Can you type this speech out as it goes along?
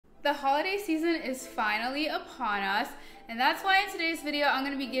The holiday season is finally upon us, and that's why in today's video I'm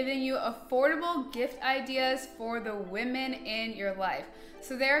going to be giving you affordable gift ideas for the women in your life.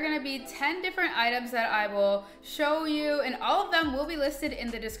 So there are going to be 10 different items that I will show you, and all of them will be listed in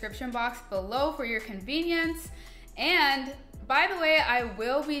the description box below for your convenience. And by the way, I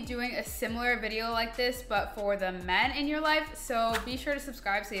will be doing a similar video like this, but for the men in your life, so be sure to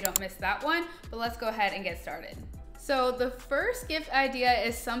subscribe so you don't miss that one. But let's go ahead and get started. So the first gift idea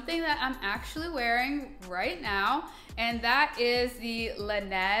is something that I'm actually wearing right now, and that is the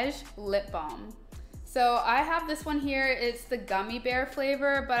Laneige lip balm. So I have this one here, it's the gummy bear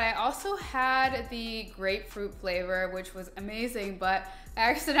flavor, but I also had the grapefruit flavor, which was amazing, but I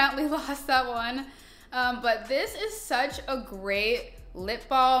accidentally lost that one. But this is such a great lip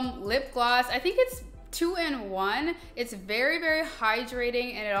balm, lip gloss. I think it's 2-in-1. It's very, very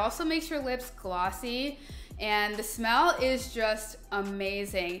hydrating, and it also makes your lips glossy. And the smell is just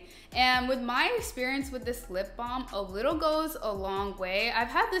amazing. And with my experience with this lip balm, a little goes a long way. I've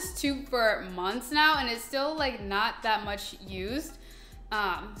had this tube for months now, and it's still like not that much used.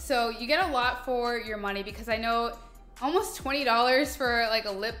 So you get a lot for your money, because I know almost $20 for like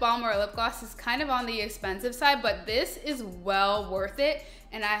a lip balm or a lip gloss is kind of on the expensive side, but this is well worth it.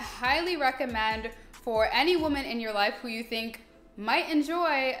 And I highly recommend for any woman in your life who you think might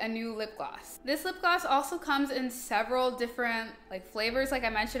enjoy a new lip gloss. This lip gloss also comes in several different like flavors. Like I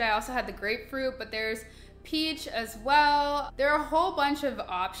mentioned, I also had the grapefruit, but there's peach as well. There are a whole bunch of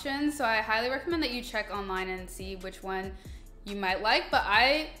options, so I highly recommend that you check online and see which one you might like. But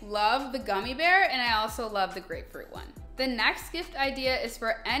I love the gummy bear, and I also love the grapefruit one. The next gift idea is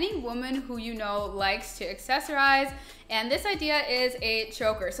for any woman who you know likes to accessorize, and this idea is a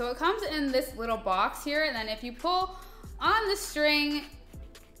choker. So it comes in this little box here, and then if you pull on the string, you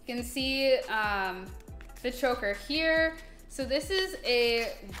can see the choker here. So this is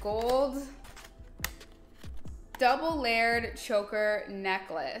a gold double layered choker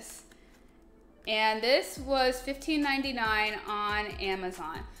necklace. And this was $15.99 on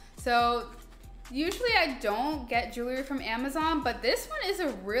Amazon. So usually I don't get jewelry from Amazon, but this one is a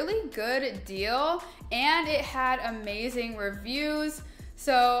really good deal, and it had amazing reviews.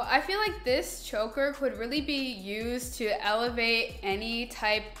 So I feel like this choker could really be used to elevate any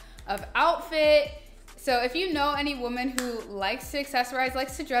type of outfit. So if you know any woman who likes to accessorize,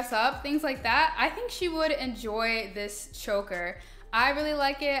 likes to dress up, things like that, I think she would enjoy this choker. I really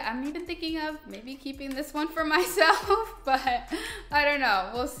like it. I'm even thinking of maybe keeping this one for myself, but I don't know,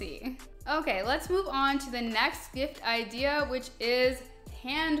 we'll see. Okay, let's move on to the next gift idea, which is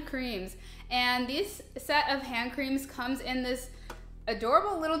hand creams. And this set of hand creams comes in this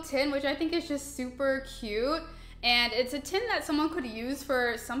adorable little tin, which I think is just super cute. And it's a tin that someone could use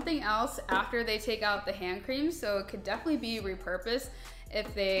for something else after they take out the hand cream, so it could definitely be repurposed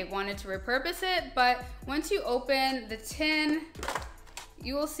if they wanted to repurpose it. But once you open the tin,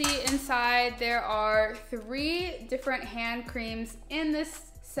 you will see inside there are 3 different hand creams in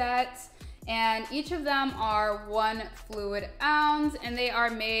this set, and each of them are 1 fluid ounce, and they are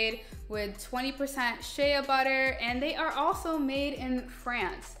made with 20% shea butter, and they are also made in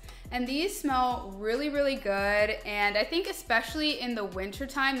France. And these smell really, really good, and I think especially in the winter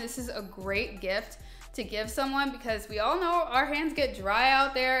time, this is a great gift to give someone, because we all know our hands get dry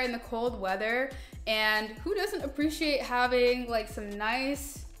out there in the cold weather, and who doesn't appreciate having like some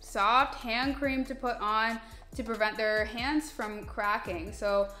nice soft hand cream to put on to prevent their hands from cracking.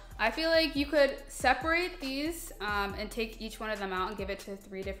 So I feel like you could separate these and take each one of them out and give it to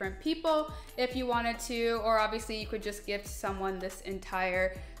 3 different people if you wanted to, or obviously you could just gift someone this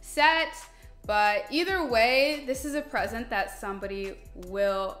entire set. But either way, this is a present that somebody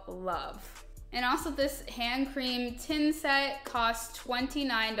will love. And also, this hand cream tin set costs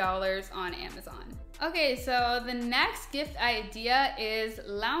 $29 on Amazon. Okay, so the next gift idea is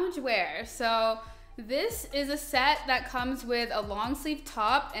loungewear. So this is a set that comes with a long sleeve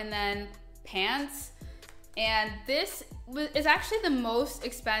top and then pants. And this is actually the most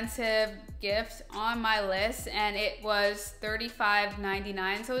expensive gift on my list, and it was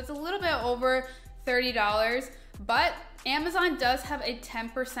 $35.99. So it's a little bit over $30, but Amazon does have a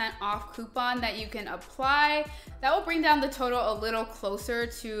 10% off coupon that you can apply. That will bring down the total a little closer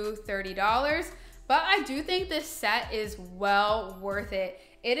to $30. But I do think this set is well worth it.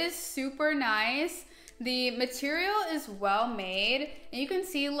 It is super nice. The material is well made, and you can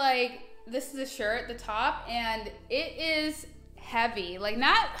see like this is a shirt, the top, and it is heavy. Like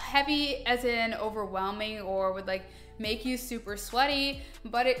not heavy as in overwhelming or would like make you super sweaty,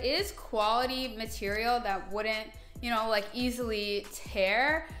 but it is quality material that wouldn't, you know, like easily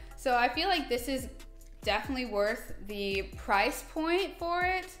tear. So I feel like this is definitely worth the price point for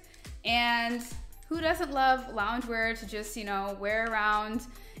it. And who doesn't love loungewear to just, you know, wear around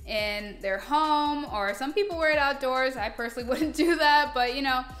in their home, or some people wear it outdoors. I personally wouldn't do that, but you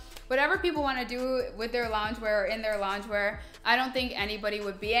know, whatever people want to do with their loungewear or in their loungewear, I don't think anybody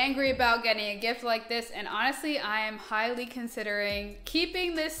would be angry about getting a gift like this. And honestly, I am highly considering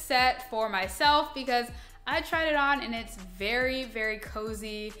keeping this set for myself because I tried it on and it's very, very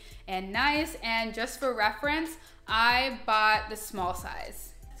cozy and nice. And just for reference, I bought the small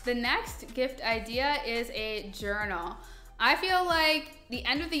size. The next gift idea is a journal. I feel like the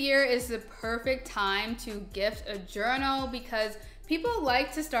end of the year is the perfect time to gift a journal because people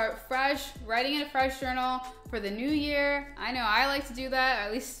like to start fresh, writing in a fresh journal for the new year. I know I like to do that, or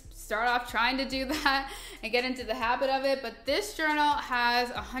at least start off trying to do that and get into the habit of it. But this journal has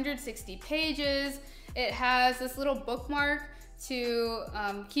 160 pages. It has this little bookmark to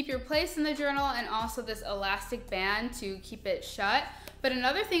keep your place in the journal, and also this elastic band to keep it shut. But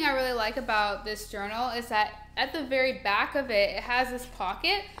another thing I really like about this journal is that at the very back of it, it has this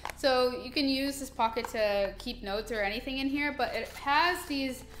pocket. So you can use this pocket to keep notes or anything in here, but it has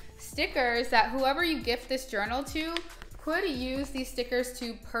these stickers that whoever you gift this journal to could use these stickers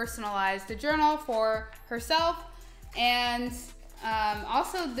to personalize the journal for herself. And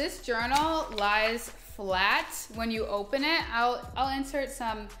also this journal lies flat when you open it. I'll insert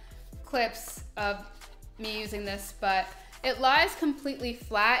some clips of me using this, but it lies completely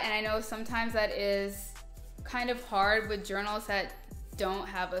flat, and I know sometimes that is kind of hard with journals that don't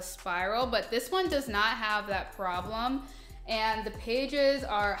have a spiral, but this one does not have that problem. And the pages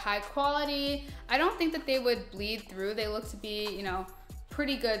are high quality. I don't think that they would bleed through. They look to be, you know,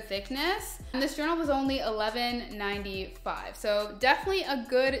 pretty good thickness. And this journal was only $11.95. So definitely a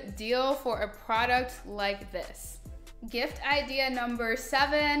good deal for a product like this. Gift idea number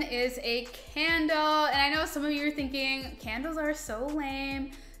 7 is a candle. And I know some of you are thinking, candles are so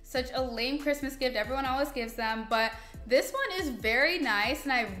lame, such a lame Christmas gift. Everyone always gives them, but this one is very nice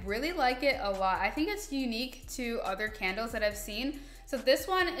and I really like it a lot. I think it's unique to other candles that I've seen. So this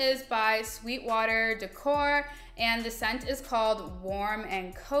one is by Sweetwater Decor, and the scent is called Warm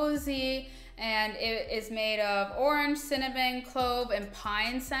and Cozy, and it is made of orange, cinnamon, clove, and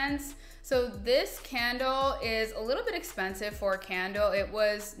pine scents. So this candle is a little bit expensive for a candle. It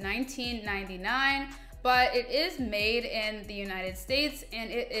was $19.99, but it is made in the United States,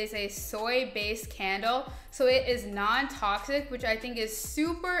 and it is a soy-based candle. So it is non-toxic, which I think is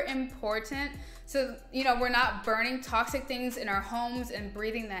super important. So, you know, we're not burning toxic things in our homes and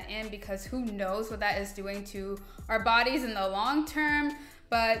breathing that in, because who knows what that is doing to our bodies in the long term.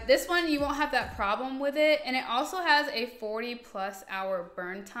 But this one, you won't have that problem with it. And it also has a 40+ hour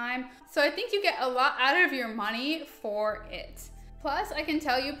burn time. So I think you get a lot out of your money for it. Plus, I can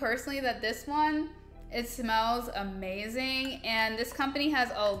tell you personally that this one, it smells amazing. And this company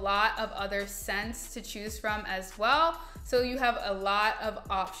has a lot of other scents to choose from as well. So you have a lot of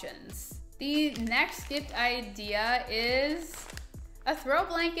options. The next gift idea is a throw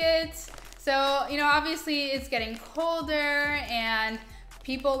blanket. So, you know, obviously it's getting colder and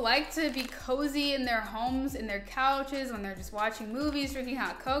people like to be cozy in their homes, in their couches, when they're just watching movies, drinking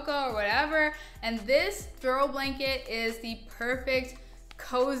hot cocoa or whatever. And this throw blanket is the perfect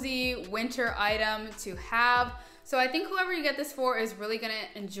cozy winter item to have. So I think whoever you get this for is really gonna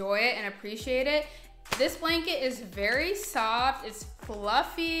enjoy it and appreciate it. This blanket is very soft, it's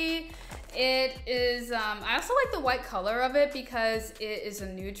fluffy. It is, I also like the white color of it because it is a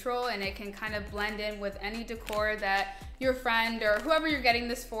neutral and it can kind of blend in with any decor that your friend or whoever you're getting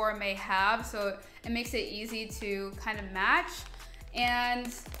this for may have. So it makes it easy to kind of match.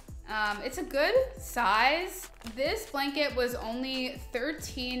 And it's a good size. This blanket was only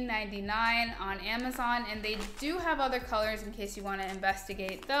 $13.99 on Amazon, and they do have other colors in case you want to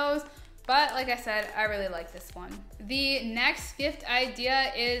investigate those. But like I said, I really like this one. The next gift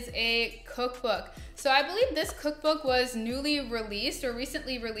idea is a cookbook. So I believe this cookbook was newly released or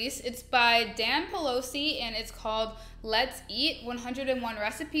recently released. It's by Dan Pelosi and it's called Let's Eat, 101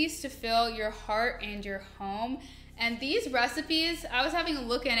 Recipes to Fill Your Heart and Your Home. And these recipes, I was having a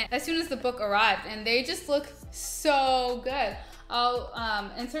look in it as soon as the book arrived and they just look so good.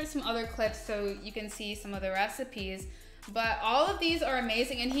 I'll insert some other clips so you can see some of the recipes. But all of these are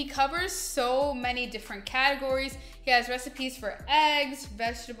amazing, and he covers so many different categories. He has recipes for eggs,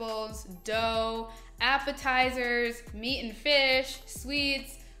 vegetables, dough, appetizers, meat and fish,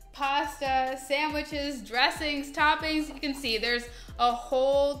 sweets, pasta, sandwiches, dressings, toppings. You can see there's a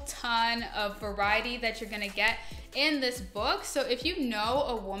whole ton of variety that you're gonna get in this book. So if you know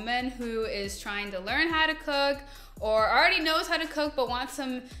a woman who is trying to learn how to cook, or already knows how to cook but wants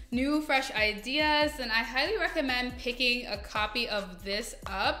some new, fresh ideas, then I highly recommend picking a copy of this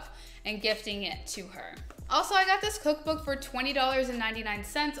up and gifting it to her. Also, I got this cookbook for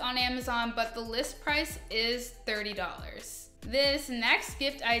 $20.99 on Amazon, but the list price is $30. This next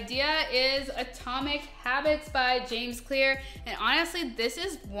gift idea is Atomic Habits by James Clear, and honestly, this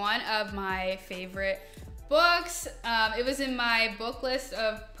is one of my favorite books. It was in my book list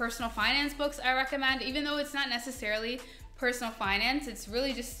of personal finance books I recommend, even though it's not necessarily personal finance, it's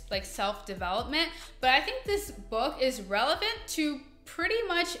really just like self-development. But I think this book is relevant to pretty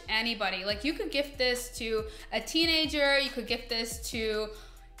much anybody. Like, you could gift this to a teenager, you could gift this to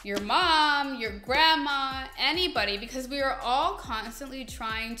your mom, your grandma, anybody, because we are all constantly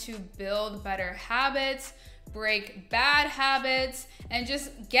trying to build better habits, break bad habits, and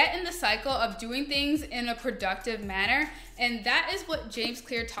just get in the cycle of doing things in a productive manner. And that is what James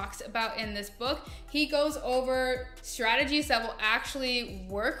Clear talks about in this book. He goes over strategies that will actually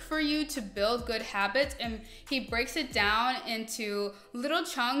work for you to build good habits, and he breaks it down into little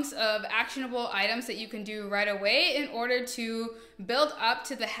chunks of actionable items that you can do right away in order to build up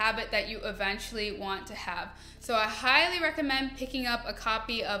to the habit that you eventually want to have. So I highly recommend picking up a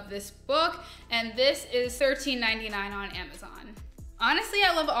copy of this book, and this is $13.99 on Amazon. Honestly,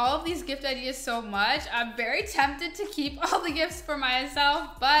 I love all of these gift ideas so much. I'm very tempted to keep all the gifts for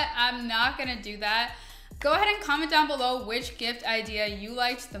myself, but I'm not gonna do that. Go ahead and comment down below which gift idea you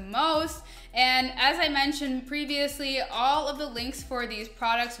liked the most. And as I mentioned previously, all of the links for these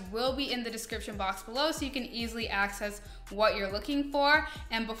products will be in the description box below, so you can easily access what you're looking for.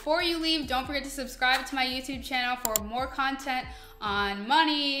 And before you leave, don't forget to subscribe to my YouTube channel for more content on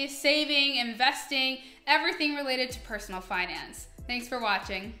money, saving, investing, everything related to personal finance. Thanks for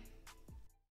watching.